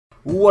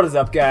What is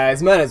up,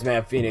 guys? My name is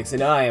Matt Phoenix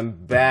and I am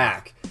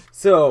back.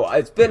 So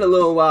it's been a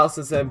little while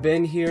since I've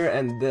been here,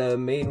 and the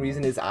main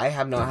reason is I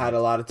have not had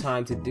a lot of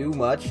time to do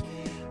much,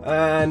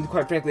 and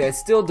quite frankly I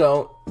still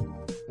don't.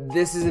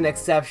 This is an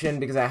exception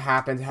because I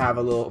happen to have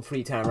a little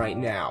free time right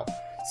now.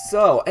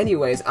 So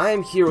anyways, I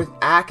am here with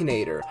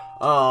Akinator.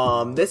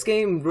 This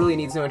game really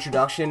needs no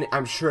introduction.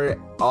 I'm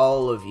sure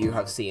all of you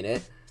have seen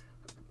it,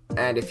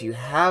 and if you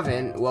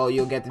haven't, well,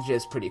 you'll get the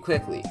gist pretty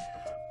quickly.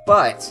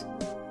 But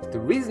the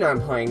reason I'm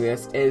playing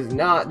this is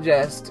not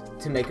just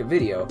to make a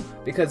video,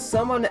 because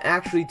someone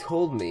actually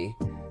told me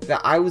that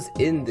I was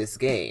in this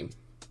game.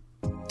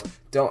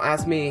 Don't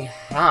ask me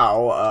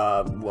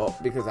how, well,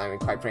 because I mean,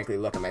 quite frankly,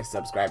 look at my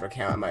subscriber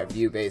count and my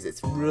view base,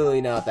 it's really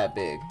not that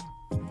big.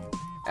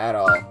 At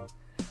all.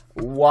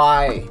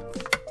 Why?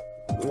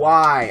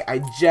 Why? I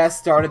just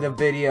started the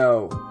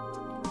video.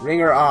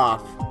 Ringer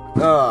off.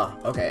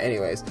 Okay,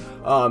 anyways.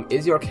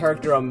 Is your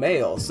character a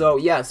male? So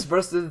yes,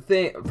 first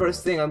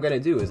thing I'm gonna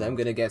do is I'm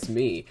gonna guess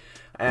me.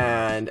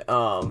 And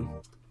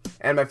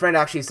my friend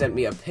actually sent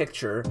me a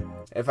picture,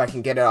 if I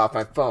can get it off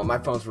my phone. My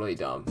phone's really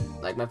dumb.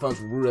 Like, my phone's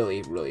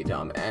really, really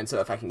dumb. And so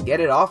if I can get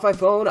it off my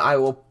phone, I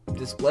will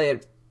display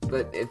it.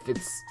 But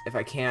if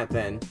I can't,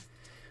 then,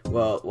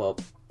 well,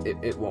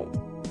 it won't.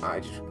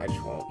 I just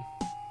won't.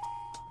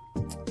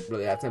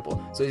 Really that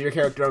simple. So is your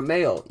character a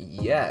male?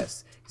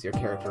 Yes. Is your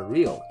character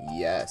real?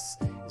 Yes.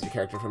 Is your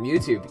character from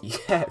YouTube?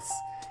 Yes.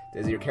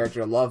 Does your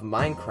character love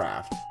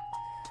Minecraft?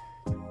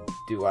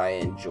 Do I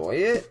enjoy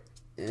it?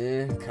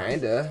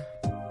 Kinda.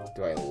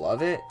 Do I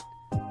love it?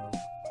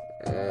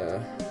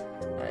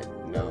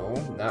 No,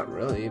 not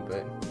really,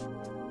 but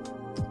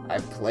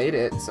I've played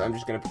it, so I'm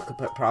just gonna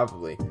put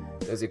probably.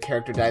 Does your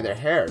character dye their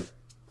hair?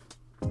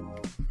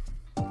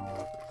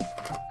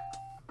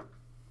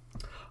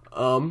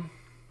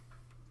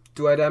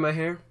 Do I dye my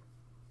hair?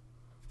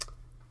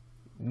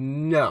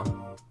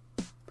 No.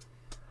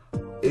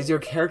 Is your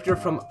character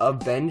from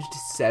Avenged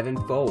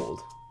Sevenfold?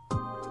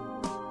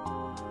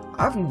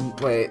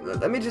 Wait,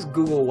 let me just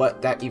Google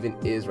what that even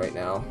is right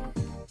now.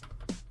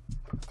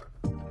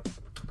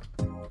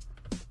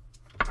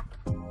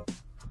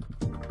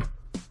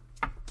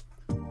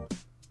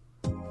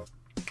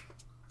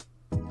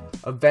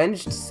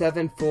 Avenged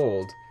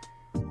Sevenfold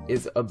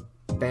is a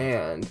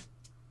band,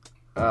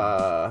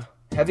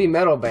 heavy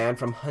metal band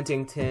from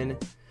Huntington.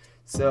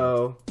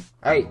 So,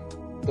 hey,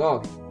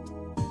 dog.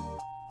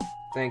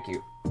 Thank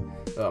you.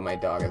 Oh, my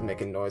dog is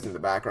making noise in the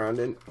background,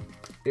 and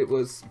it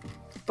was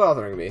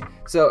bothering me.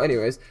 So,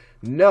 anyways,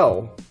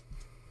 no.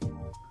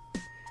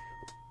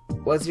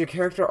 Was your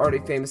character already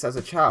famous as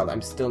a child?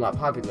 I'm still not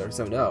popular,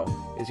 so no.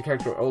 Is your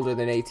character older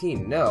than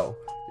 18? No.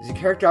 Does your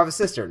character have a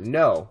sister?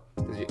 No.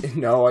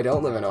 No, I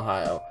don't live in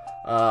Ohio.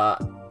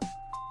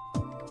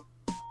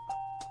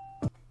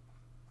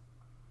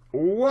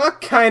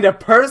 What kind of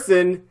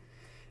person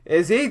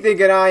is he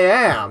thinking I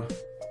am?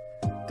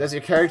 Does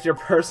your character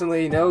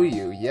personally know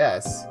you?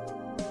 Yes.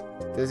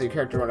 Does your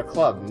character run a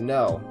club?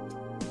 No.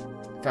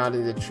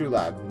 Founded the True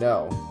Lab?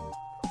 No.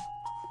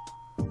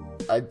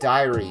 A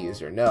diary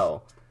user?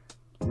 No.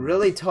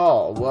 Really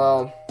tall?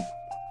 Well,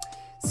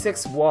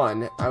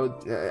 6'1".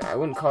 I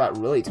wouldn't call that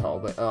really tall,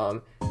 but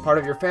part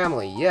of your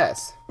family?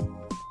 Yes.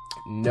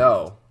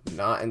 No,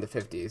 not in the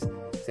 50s.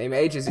 Same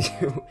age as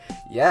you?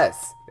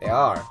 Yes, they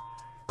are.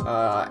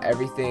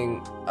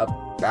 Everything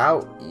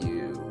about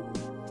you?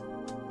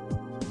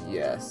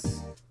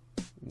 Yes.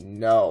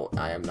 No,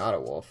 I am not a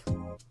wolf.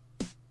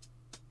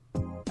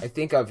 I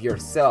think of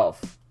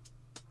yourself.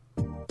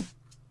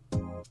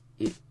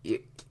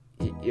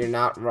 You're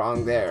not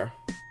wrong there.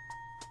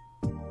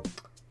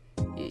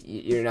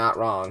 You're not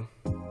wrong.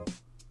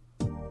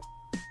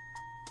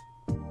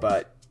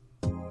 But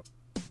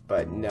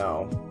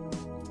no.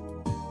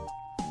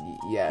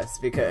 Yes,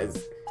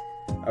 because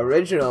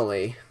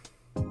originally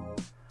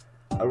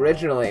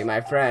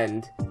my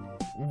friend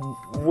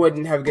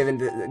wouldn't have given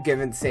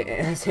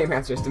the same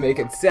answers to make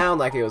it sound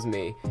like it was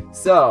me.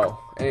 So,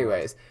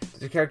 anyways,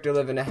 does your character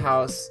live in a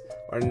house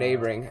or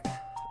neighboring?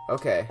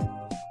 Okay.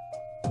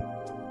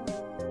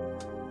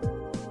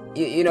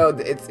 You know,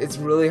 it's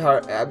really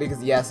hard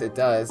because yes, it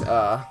does.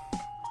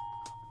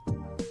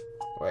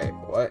 Wait,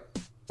 what?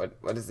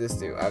 What does this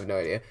do? I have no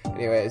idea.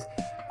 Anyways,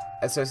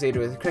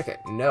 associated with cricket?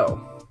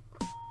 No.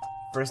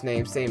 First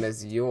name same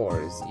as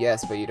yours?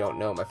 Yes, but you don't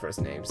know my first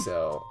name,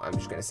 so I'm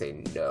just gonna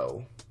say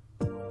no.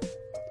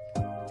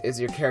 Is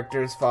your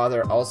character's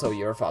father also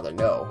your father?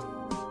 No.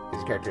 Is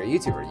your character a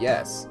YouTuber?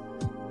 Yes.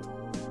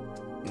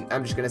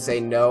 I'm just gonna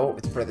say no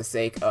for the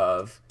sake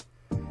of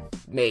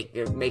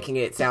making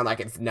it sound like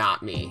it's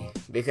not me,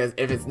 because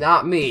if it's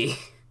not me,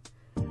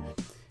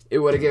 it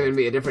would have given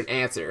me a different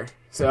answer.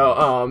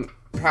 So,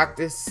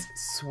 practice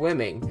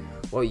swimming.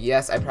 Well,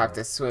 yes, I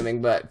practice swimming,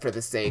 but for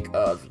the sake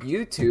of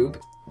YouTube,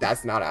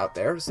 that's not out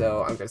there,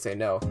 so I'm gonna say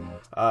no.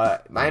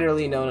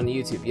 Minorly known on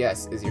YouTube?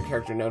 Yes. Is your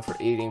character known for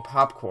eating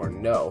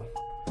popcorn? No.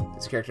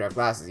 Does your character have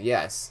glasses?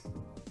 Yes.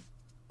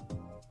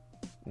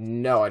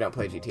 No, I don't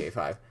play GTA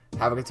 5.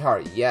 Have a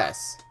guitar?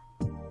 Yes.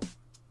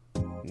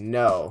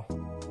 No.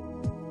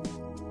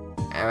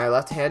 Am I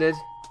left-handed?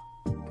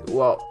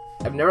 Well,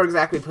 I've never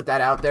exactly put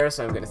that out there,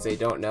 so I'm gonna say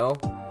don't know.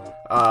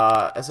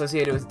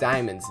 Associated with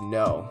diamonds?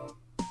 No.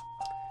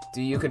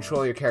 Do you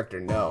control your character?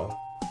 No.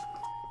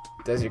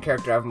 Does your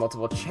character have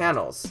multiple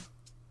channels?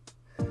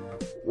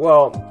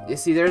 Well, you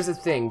see, there's a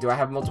thing. Do I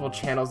have multiple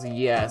channels?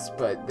 Yes,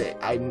 but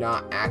I'm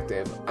not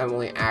active. I'm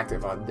only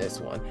active on this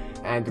one.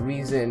 And the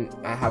reason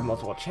I have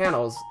multiple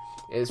channels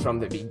is from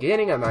the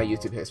beginning of my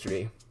YouTube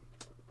history,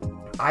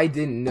 I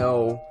didn't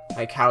know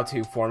like how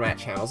to format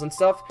channels and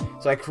stuff,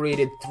 so I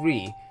created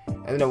 3.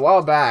 And then a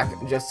while back,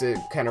 just to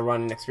kind of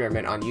run an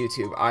experiment on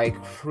YouTube, I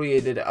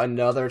created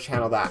another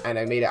channel and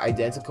I made it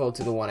identical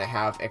to the one I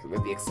have,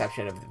 with the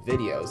exception of the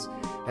videos.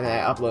 And then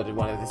I uploaded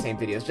one of the same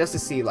videos just to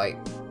see like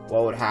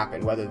what would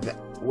happen, whether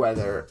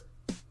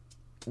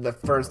the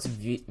first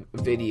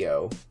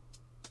video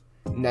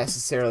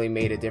necessarily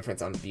made a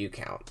difference on view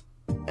count.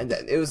 And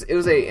then it was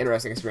a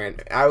interesting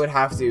experiment. I would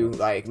have to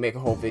like make a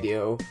whole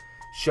video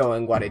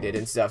showing what I did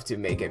and stuff to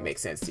make it make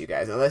sense to you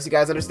guys, unless you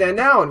guys understand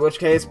now, in which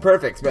case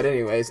perfect. But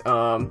anyways,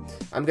 I'm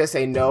gonna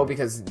say no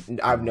because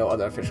I have no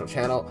other official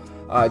channel.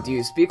 Do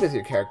you speak with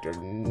your character?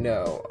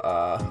 No.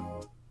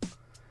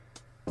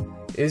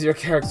 Is your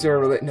character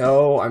related?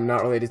 No, I'm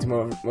not related to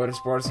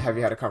motorsports. Have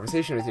you had a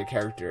conversation with your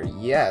character?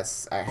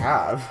 Yes, I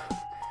have.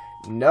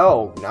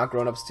 No, not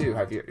grown-ups too.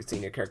 Have you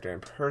seen your character in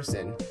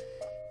person?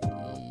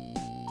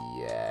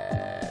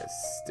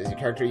 Yes. Does your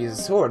character use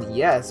a sword?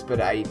 Yes, but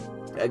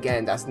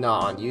again, that's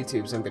not on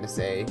YouTube, so I'm gonna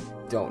say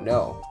don't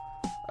know.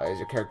 Is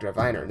your character a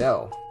viner?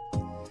 No.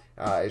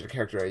 Is your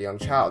character a young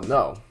child?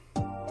 No.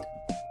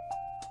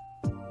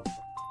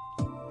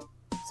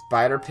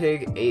 Spider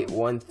Pig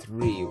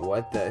 813.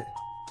 What the?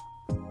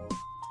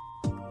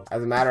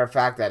 As a matter of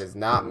fact, that is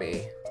not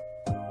me.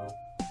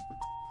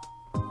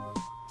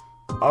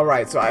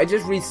 Alright, so I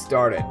just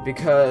restarted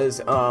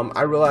because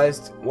I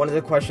realized one of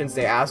the questions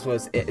they asked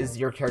was, is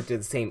your character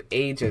the same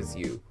age as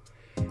you?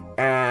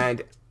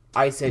 And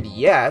I said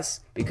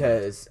yes,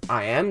 because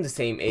I am the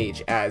same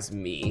age as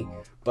me,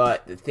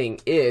 but the thing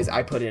is,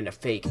 I put in a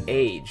fake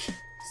age.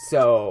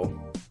 So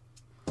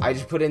I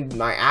just put in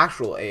my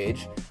actual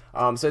age.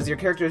 So is your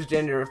character's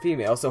gender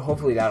female? So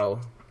hopefully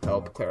that'll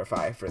help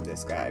clarify for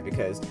this guy,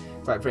 because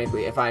quite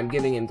frankly, if I'm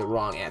giving him the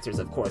wrong answers,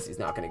 of course he's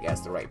not going to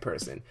guess the right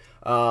person.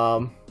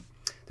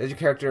 Does your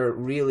character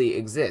really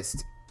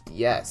exist?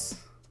 Yes.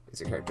 Is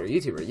your character a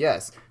YouTuber?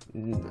 Yes.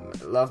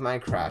 Love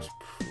Minecraft.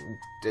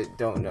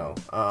 Don't know.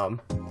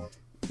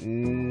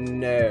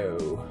 No.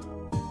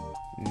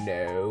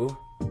 No.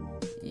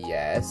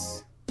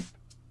 Yes.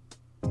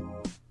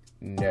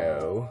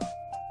 No.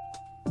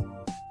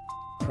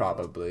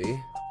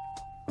 Probably.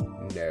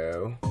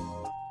 No.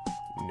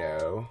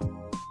 No.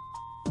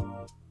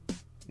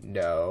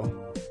 No.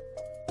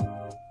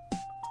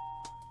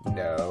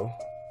 No.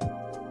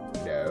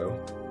 No.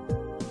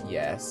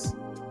 Yes.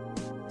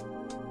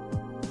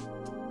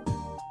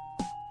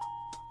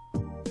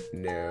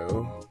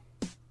 No.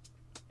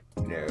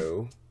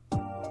 No.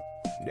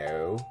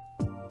 No.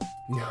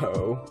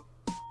 No.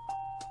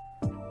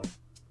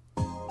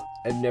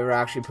 I've never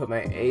actually put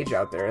my age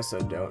out there, so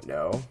don't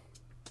know.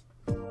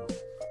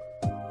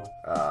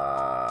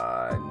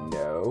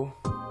 No.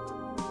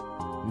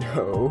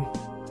 No.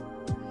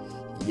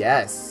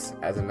 Yes.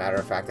 As a matter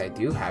of fact, I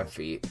do have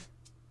feet.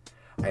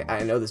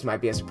 I know this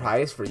might be a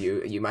surprise for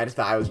you. You might have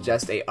thought I was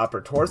just a upper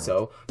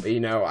torso, but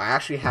you know, I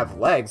actually have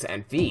legs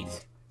and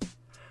feet.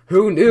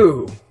 Who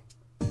knew?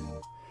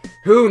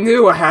 Who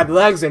knew I had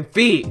legs and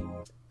feet?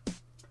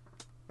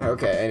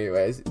 Okay,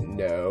 anyways,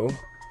 no.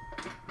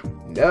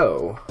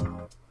 No.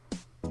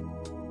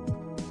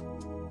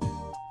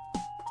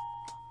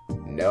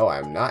 No,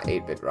 I'm not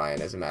 8-Bit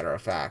Ryan, as a matter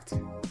of fact.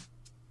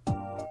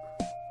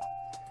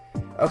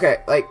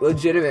 Okay, like,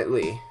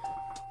 legitimately.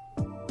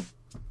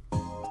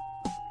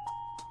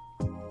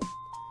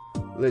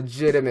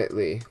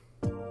 Legitimately.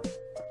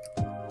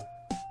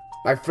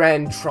 My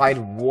friend tried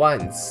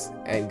once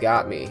and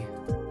got me.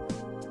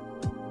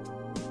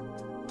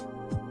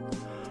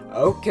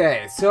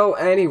 Okay, so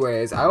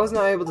anyways, I was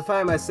not able to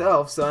find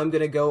myself, so I'm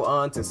gonna go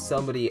on to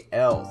somebody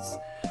else.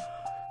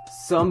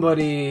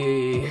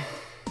 Somebody...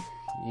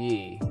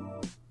 Yee.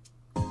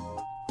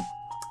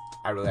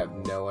 I really have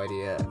no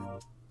idea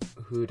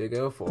who to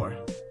go for.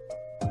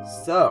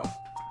 So,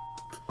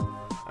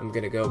 I'm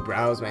gonna go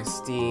browse my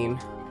Steam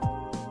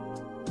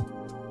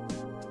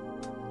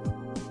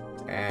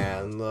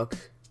and look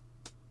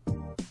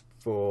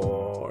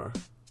for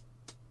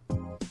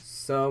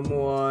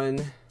someone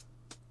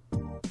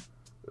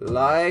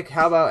like,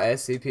 how about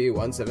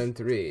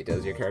SCP-173?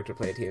 Does your character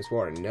play a team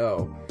sport?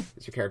 No.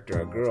 Is your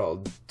character a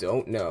girl?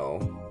 Don't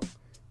know.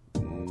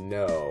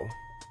 No.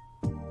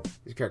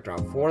 Is your character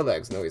on 4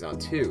 legs? No, he's on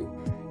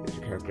 2. Is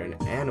your character an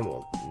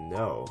animal?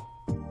 No.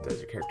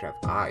 Does your character have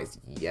eyes?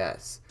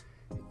 Yes.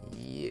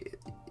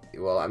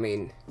 Well, I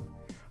mean,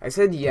 I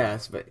said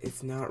yes, but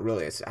it's not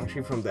really. It's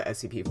actually from the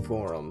SCP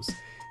forums.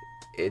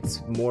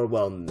 It's more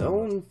well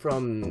known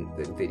from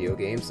the video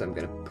games, so I'm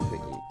gonna put,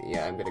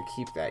 yeah, I'm gonna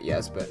keep that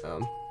yes, but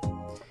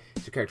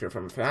is your character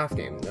from a FNAF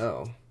game?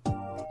 No.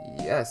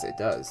 Yes, it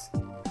does.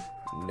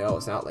 No,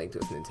 it's not linked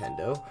with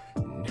Nintendo.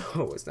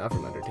 No, it's not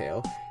from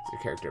Undertale. Is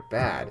your character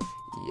bad?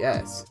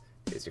 Yes.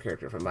 Is your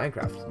character from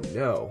Minecraft?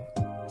 No.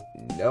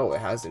 No, it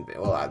hasn't been.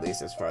 Well, at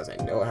least as far as I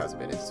know, it hasn't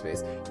been into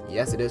space.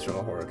 Yes, it is from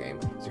a horror game.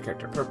 Is your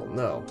character purple?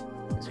 No.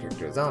 Is your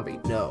character a zombie?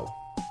 No.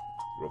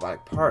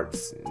 Robotic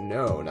parts?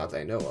 No, not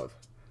that I know of.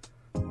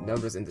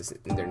 Numbers in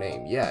their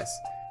name? Yes.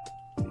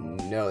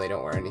 No, they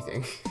don't wear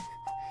anything.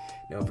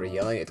 No, for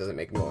yelling, it doesn't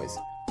make noise.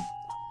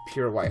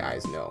 Pure white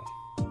eyes? No.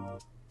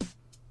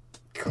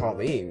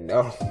 Colleen?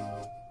 No.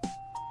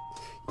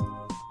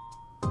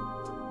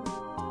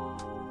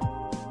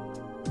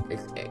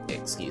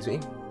 Excuse me?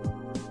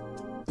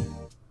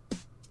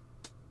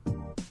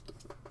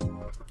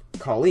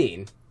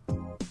 Colleen?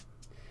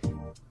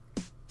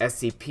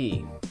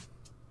 SCP.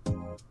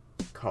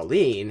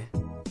 Colleen?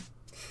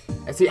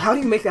 SCP. How do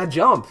you make that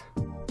jump?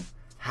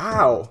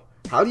 How?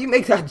 How do you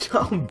make that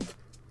jump?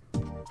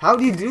 How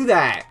do you do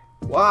that?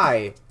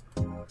 Why?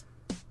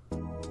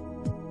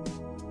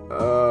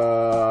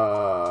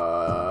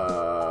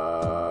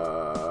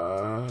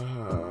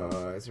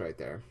 It's right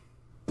there.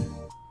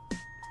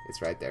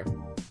 It's right there.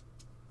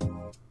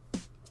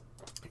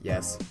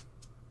 Yes.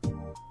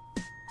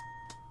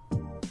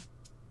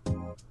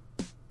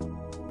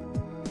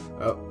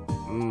 Oh.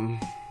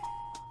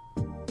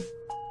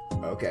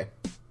 Okay.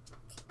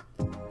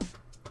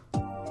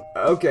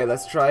 Okay,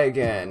 let's try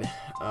again.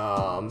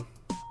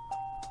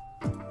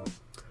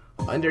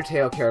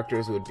 Undertale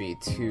characters would be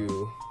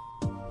too...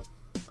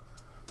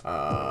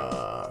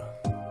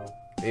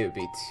 they would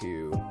be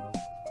too...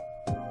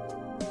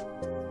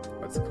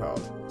 what's it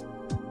called?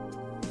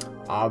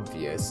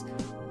 Obvious.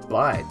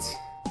 But...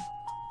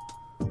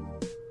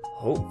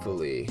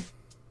 hopefully...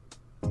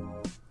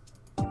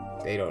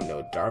 they don't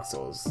know Dark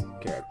Souls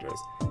characters.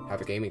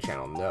 Have a gaming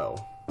channel? No.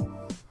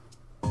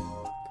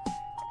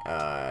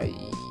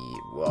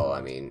 Well,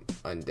 I mean,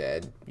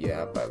 undead.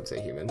 Yeah, but I would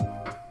say human.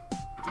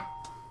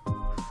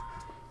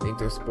 Think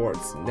they're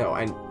sports? No,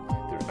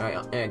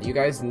 and you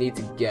guys need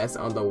to guess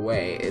on the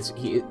way.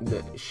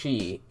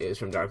 She is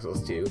from Dark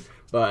Souls 2,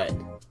 but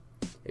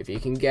if you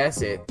can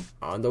guess it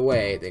on the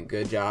way, then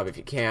good job. If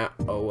you can't,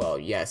 oh well.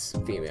 Yes,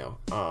 female.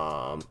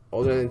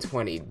 Older than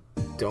 20.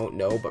 Don't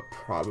know, but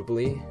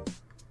probably.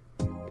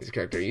 Is your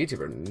character a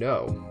YouTuber?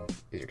 No.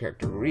 Is your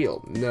character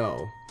real?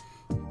 No.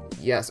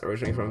 Yes,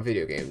 originally from a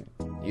video game.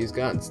 Use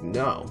guns?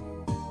 No.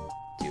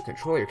 Do you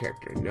control your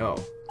character? No.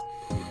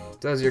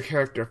 Does your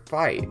character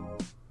fight?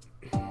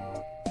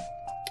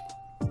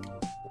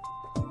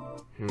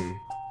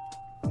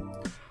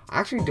 I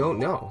actually don't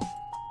know.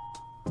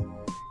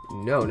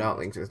 No, not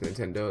linked with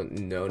Nintendo.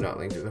 No, not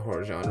linked with the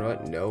horror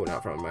genre. No,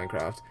 not from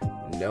Minecraft.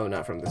 No,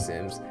 not from The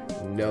Sims.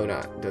 No,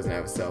 doesn't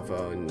have a cell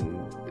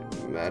phone.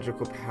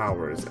 Magical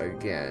powers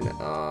again.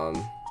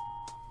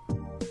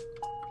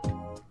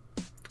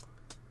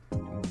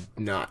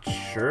 Not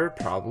sure.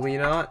 Probably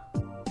not.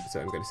 So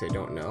I'm gonna say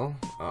don't know.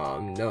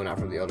 No, not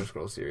from the Elder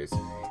Scrolls series.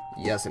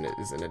 Yes, and it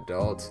is an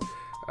adult.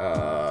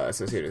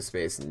 Associated with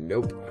space.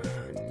 Nope.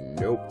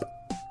 Nope.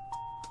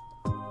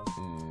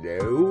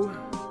 No.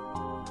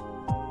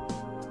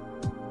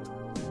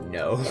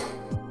 No.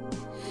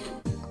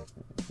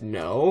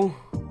 No.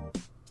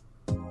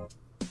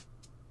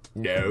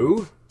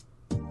 No.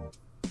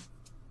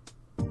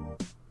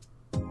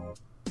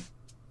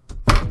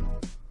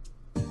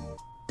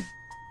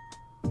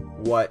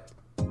 What?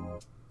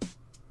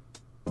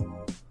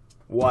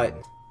 What?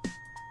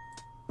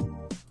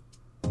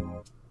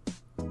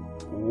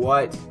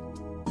 What?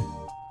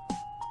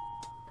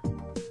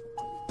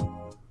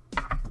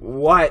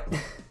 What?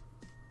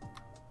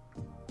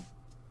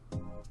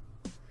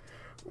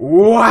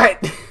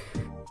 What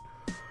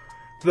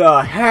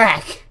the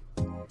heck?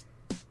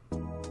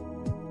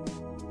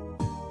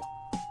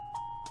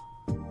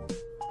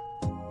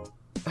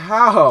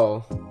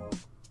 How?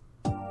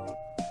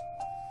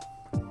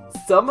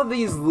 Some of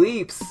these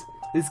leaps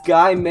this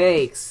guy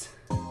makes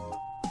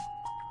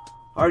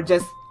are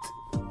just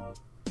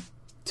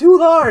too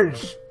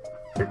large.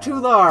 They're too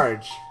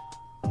large.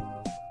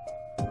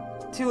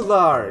 Too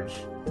large.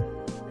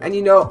 And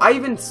you know, I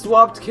even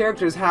swapped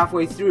characters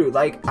halfway through.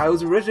 Like, I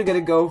was originally gonna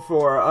go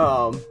for,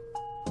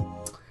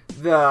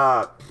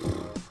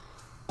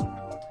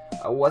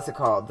 what's it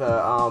called?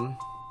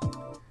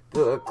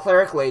 The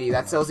cleric lady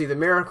that sells you the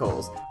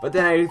miracles. But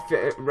then I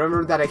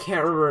remembered that I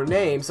can't remember her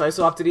name, so I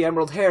swapped to the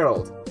Emerald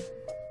Herald.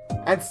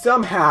 And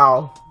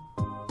somehow,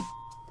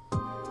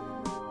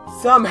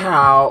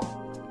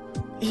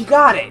 he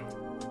got it.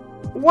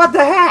 What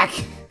the heck?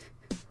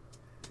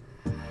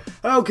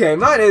 Okay,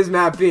 my name is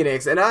Matt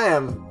Phoenix, and I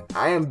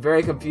am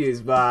very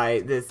confused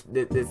by this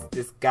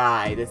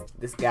guy.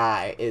 This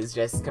guy is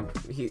just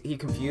he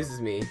confuses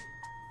me.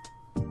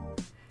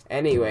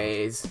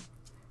 Anyways,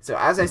 so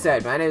as I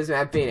said, my name is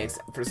Matt Phoenix.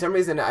 For some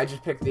reason, I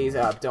just picked these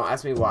up. Don't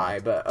ask me why,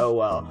 but oh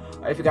well.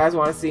 If you guys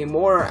want to see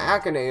more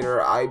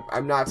Akinator,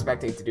 I'm not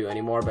expecting to do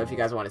any more. But if you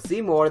guys want to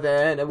see more,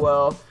 then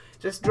well,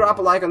 just drop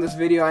a like on this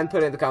video and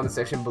put it in the comment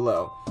section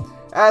below.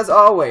 as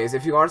always,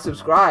 if you aren't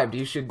subscribed,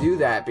 you should do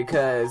that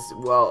because,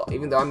 well,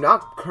 even though I'm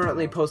not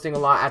currently posting a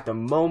lot at the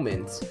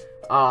moment,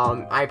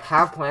 I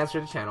have plans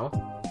for the channel.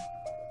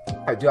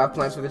 I do have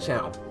plans for the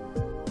channel.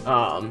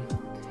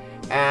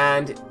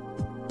 And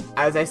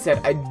as I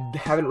said, I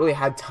haven't really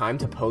had time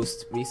to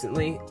post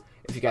recently.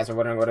 If you guys are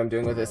wondering what I'm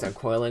doing with this, I'm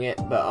coiling it,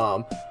 but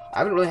I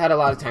haven't really had a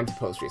lot of time to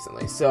post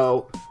recently.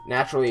 So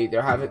naturally,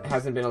 there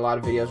hasn't been a lot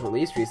of videos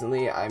released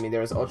recently. I mean,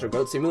 there was Ultra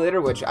Goat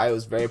Simulator, which I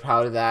was very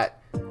proud of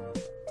that.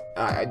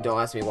 Don't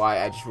ask me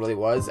why, I just really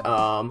was.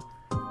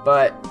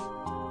 But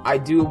I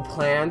do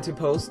plan to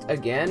post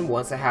again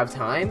once I have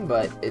time,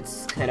 but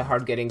it's kind of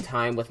hard getting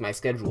time with my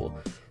schedule.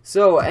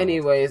 So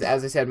anyways,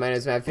 as I said, my name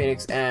is Matt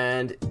Phoenix,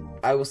 and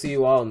I will see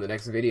you all in the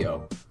next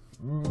video.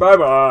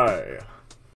 Bye-bye!